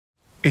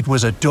It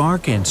was a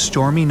dark and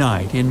stormy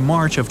night in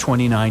March of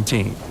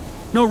 2019.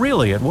 No,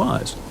 really, it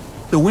was.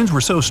 The winds were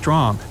so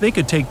strong they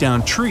could take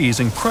down trees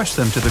and crush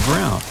them to the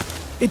ground.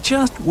 It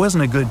just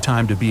wasn't a good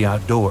time to be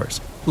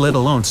outdoors, let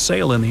alone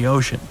sail in the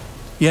ocean.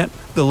 Yet,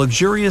 the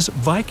luxurious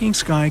Viking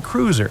Sky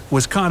cruiser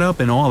was caught up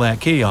in all that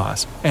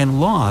chaos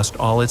and lost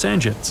all its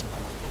engines.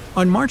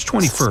 On March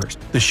 21st,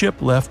 the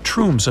ship left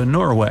Tromsø,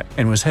 Norway,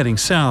 and was heading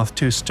south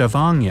to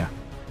Stavanger.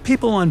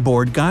 People on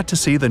board got to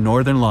see the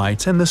northern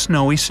lights and the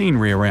snowy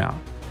scenery around.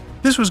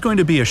 This was going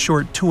to be a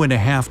short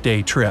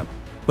 2.5-day trip.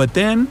 But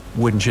then,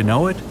 wouldn't you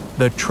know it,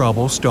 the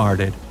trouble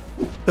started.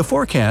 The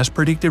forecast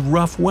predicted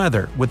rough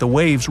weather with the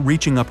waves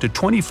reaching up to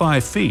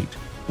 25 feet.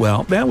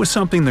 Well, that was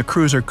something the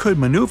cruiser could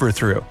maneuver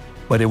through,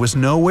 but it was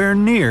nowhere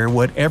near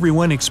what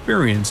everyone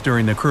experienced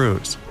during the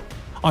cruise.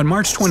 On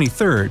March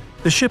 23rd,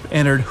 the ship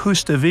entered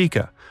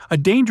Hustadvika, a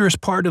dangerous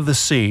part of the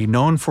sea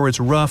known for its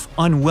rough,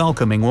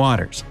 unwelcoming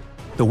waters.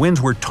 The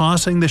winds were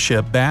tossing the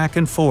ship back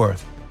and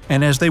forth,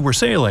 and as they were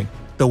sailing,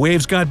 the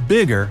waves got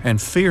bigger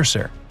and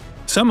fiercer.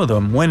 Some of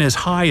them went as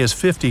high as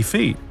 50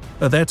 feet.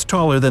 That's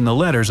taller than the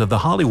letters of the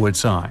Hollywood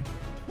sign.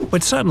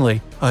 But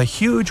suddenly, a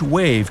huge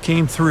wave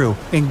came through,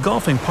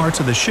 engulfing parts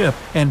of the ship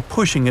and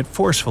pushing it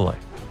forcefully.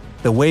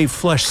 The wave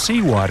flushed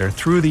seawater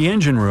through the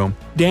engine room,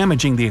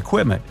 damaging the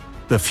equipment.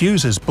 The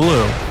fuses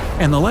blew,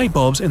 and the light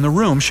bulbs in the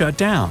room shut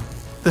down.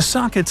 The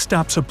sockets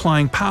stopped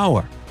supplying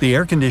power, the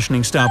air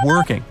conditioning stopped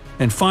working,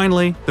 and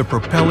finally, the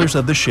propellers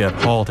of the ship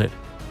halted.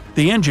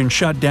 The engine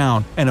shut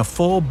down and a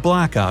full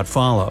blackout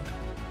followed.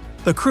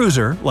 The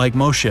cruiser, like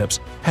most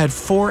ships, had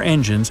 4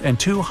 engines and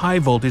 2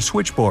 high-voltage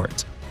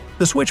switchboards.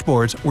 The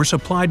switchboards were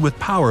supplied with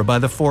power by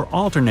the 4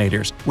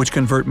 alternators, which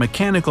convert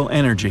mechanical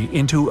energy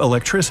into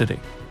electricity.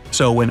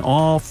 So when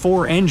all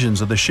 4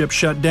 engines of the ship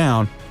shut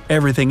down,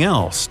 everything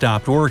else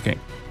stopped working.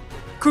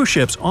 Cruise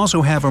ships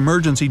also have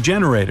emergency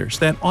generators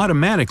that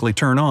automatically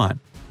turn on.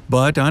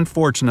 But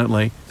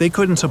unfortunately, they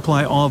couldn't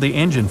supply all the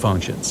engine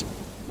functions.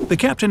 The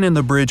captain in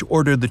the bridge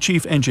ordered the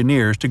chief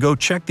engineers to go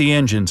check the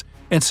engines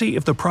and see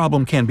if the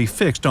problem can be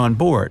fixed on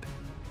board.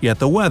 Yet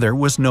the weather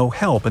was no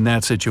help in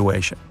that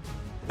situation.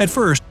 At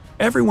first,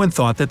 everyone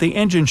thought that the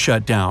engine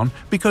shut down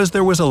because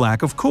there was a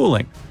lack of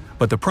cooling,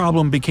 but the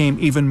problem became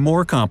even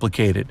more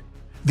complicated.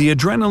 The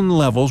adrenaline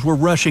levels were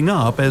rushing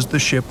up as the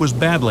ship was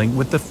battling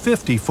with the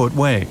 50-foot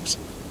waves.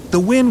 The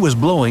wind was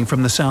blowing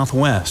from the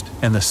southwest,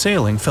 and the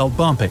sailing felt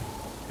bumpy.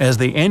 As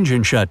the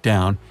engine shut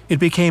down, it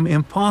became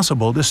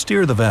impossible to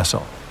steer the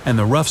vessel, and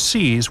the rough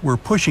seas were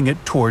pushing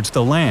it towards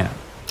the land.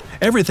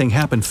 Everything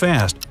happened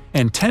fast,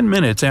 and 10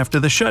 minutes after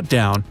the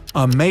shutdown,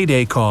 a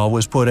mayday call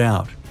was put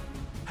out.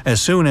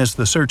 As soon as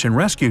the search and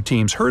rescue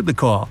teams heard the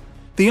call,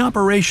 the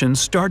operation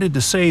started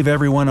to save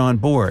everyone on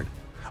board.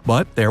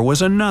 But there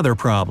was another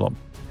problem.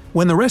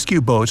 When the rescue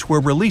boats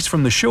were released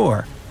from the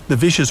shore, the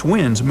vicious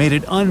winds made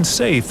it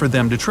unsafe for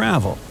them to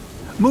travel.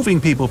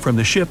 Moving people from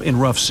the ship in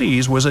rough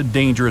seas was a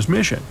dangerous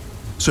mission,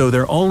 so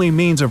their only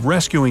means of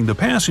rescuing the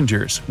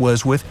passengers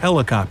was with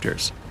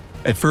helicopters.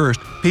 At first,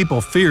 people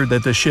feared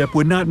that the ship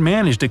would not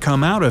manage to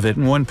come out of it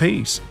in one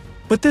piece.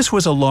 But this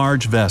was a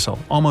large vessel,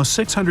 almost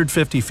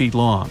 650 feet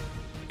long.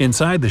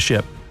 Inside the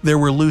ship, there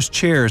were loose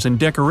chairs and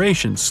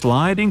decorations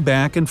sliding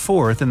back and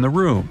forth in the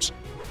rooms.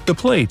 The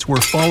plates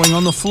were falling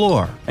on the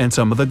floor, and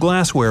some of the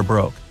glassware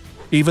broke.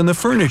 Even the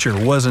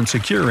furniture wasn't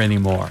secure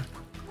anymore.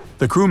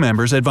 The crew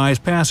members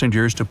advised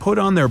passengers to put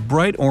on their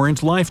bright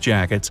orange life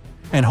jackets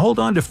and hold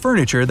on to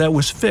furniture that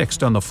was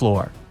fixed on the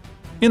floor.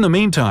 In the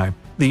meantime,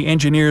 the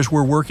engineers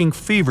were working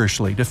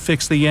feverishly to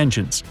fix the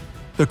engines.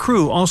 The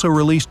crew also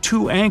released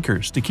 2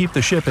 anchors to keep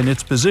the ship in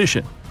its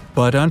position,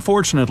 but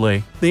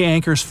unfortunately, the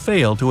anchors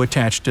failed to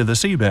attach to the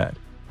seabed.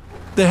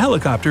 The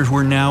helicopters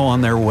were now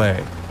on their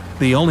way.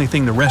 The only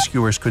thing the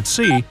rescuers could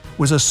see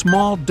was a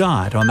small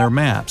dot on their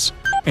maps,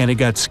 and it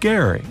got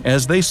scary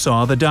as they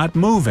saw the dot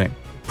moving,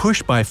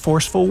 pushed by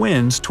forceful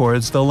winds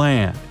towards the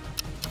land.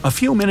 A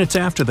few minutes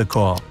after the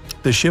call,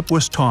 the ship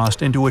was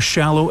tossed into a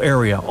shallow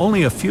area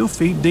only a few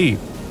feet deep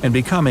and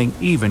becoming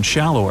even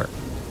shallower.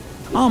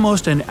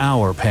 Almost an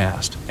hour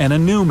passed, and a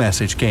new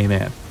message came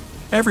in.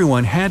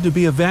 Everyone had to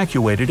be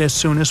evacuated as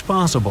soon as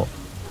possible.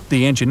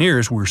 The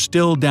engineers were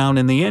still down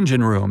in the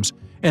engine rooms,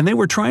 and they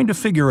were trying to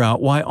figure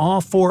out why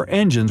all 4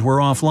 engines were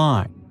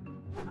offline.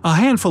 A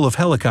handful of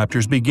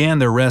helicopters began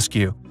their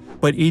rescue,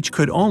 but each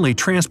could only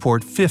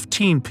transport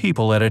 15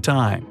 people at a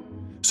time.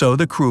 So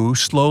the crew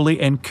slowly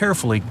and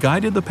carefully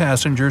guided the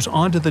passengers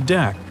onto the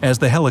deck as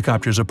the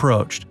helicopters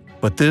approached.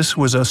 But this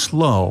was a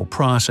slow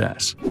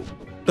process.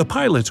 The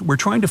pilots were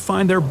trying to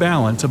find their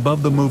balance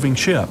above the moving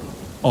ship,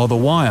 all the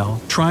while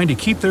trying to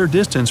keep their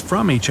distance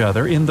from each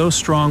other in those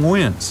strong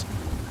winds.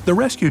 The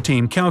rescue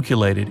team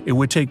calculated it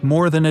would take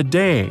more than a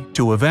day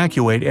to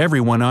evacuate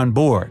everyone on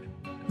board.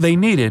 They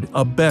needed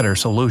a better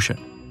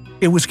solution.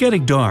 It was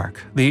getting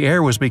dark, the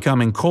air was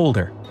becoming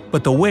colder,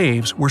 but the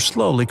waves were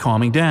slowly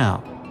calming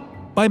down.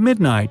 By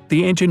midnight,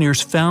 the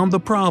engineers found the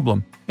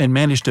problem and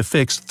managed to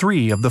fix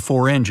 3 of the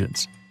 4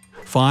 engines.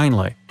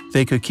 Finally,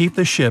 they could keep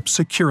the ship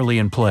securely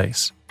in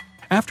place.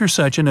 After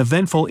such an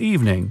eventful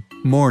evening,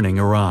 morning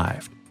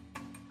arrived.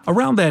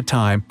 Around that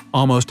time,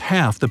 almost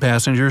half the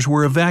passengers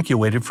were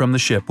evacuated from the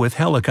ship with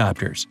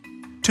helicopters.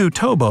 2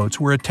 towboats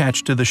were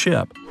attached to the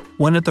ship,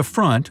 one at the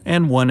front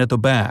and one at the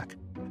back.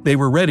 They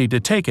were ready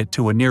to take it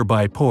to a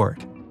nearby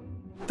port.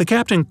 The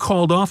captain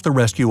called off the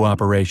rescue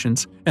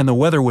operations, and the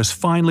weather was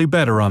finally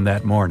better on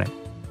that morning.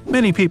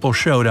 Many people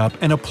showed up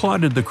and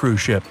applauded the cruise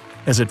ship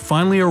as it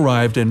finally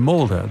arrived in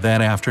Molde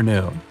that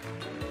afternoon.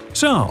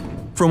 So,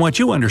 from what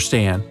you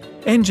understand,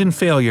 engine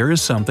failure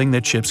is something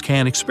that ships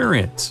can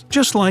experience,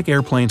 just like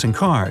airplanes and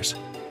cars.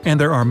 And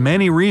there are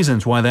many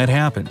reasons why that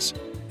happens.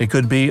 It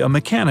could be a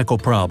mechanical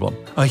problem,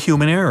 a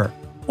human error,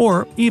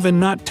 or even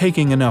not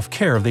taking enough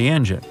care of the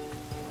engine.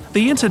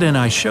 The incident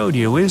I showed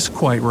you is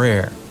quite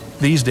rare.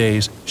 These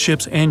days,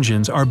 ships'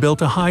 engines are built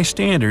to high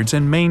standards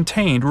and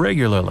maintained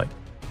regularly.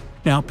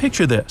 Now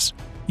picture this.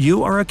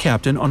 You are a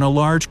captain on a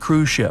large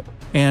cruise ship,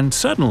 and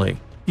suddenly,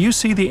 you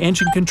see the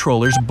engine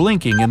controllers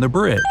blinking in the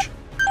bridge.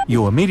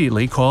 You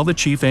immediately call the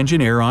chief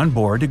engineer on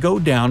board to go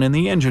down in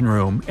the engine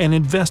room and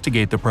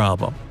investigate the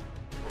problem.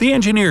 The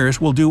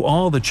engineers will do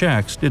all the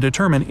checks to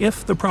determine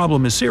if the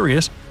problem is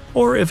serious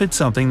or if it's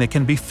something that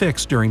can be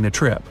fixed during the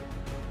trip.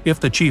 If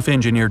the chief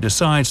engineer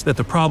decides that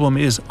the problem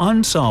is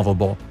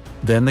unsolvable,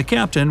 then the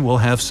captain will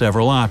have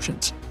several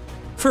options.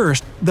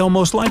 First, they'll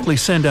most likely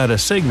send out a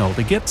signal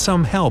to get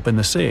some help in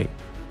the sea.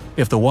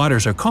 If the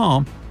waters are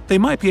calm, they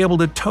might be able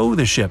to tow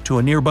the ship to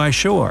a nearby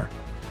shore.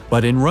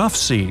 But in rough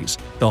seas,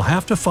 they'll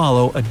have to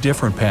follow a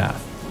different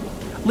path.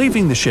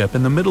 Leaving the ship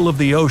in the middle of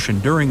the ocean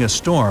during a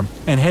storm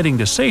and heading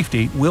to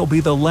safety will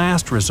be the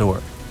last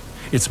resort.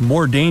 It's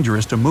more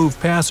dangerous to move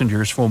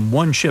passengers from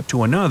one ship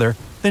to another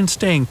than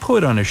staying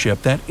put on a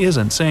ship that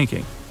isn't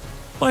sinking.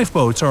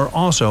 Lifeboats are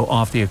also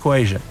off the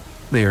equation.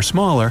 They are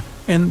smaller,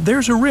 and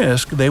there's a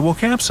risk they will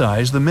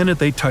capsize the minute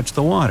they touch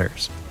the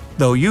waters.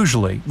 Though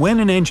usually, when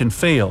an engine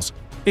fails,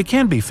 it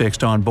can be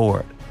fixed on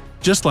board.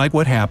 Just like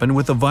what happened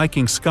with the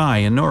Viking Sky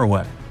in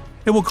Norway.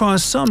 It will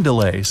cause some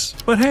delays,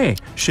 but hey,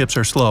 ships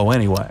are slow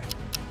anyway.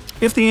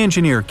 If the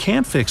engineer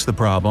can't fix the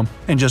problem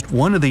and just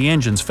one of the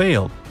engines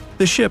failed,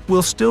 the ship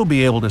will still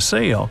be able to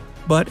sail,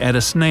 but at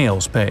a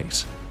snail's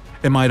pace.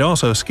 It might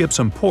also skip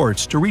some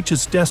ports to reach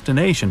its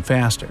destination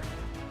faster.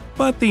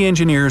 But the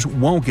engineers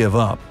won't give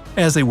up,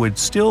 as they would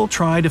still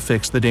try to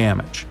fix the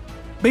damage.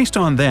 Based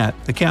on that,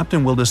 the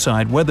captain will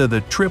decide whether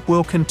the trip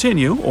will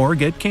continue or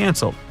get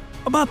cancelled.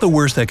 About the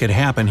worst that could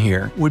happen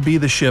here would be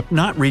the ship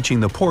not reaching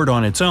the port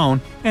on its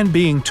own and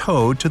being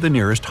towed to the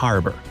nearest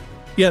harbor.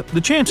 Yet the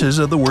chances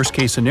of the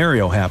worst-case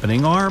scenario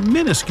happening are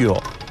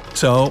minuscule,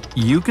 so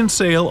you can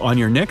sail on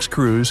your next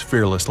cruise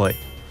fearlessly.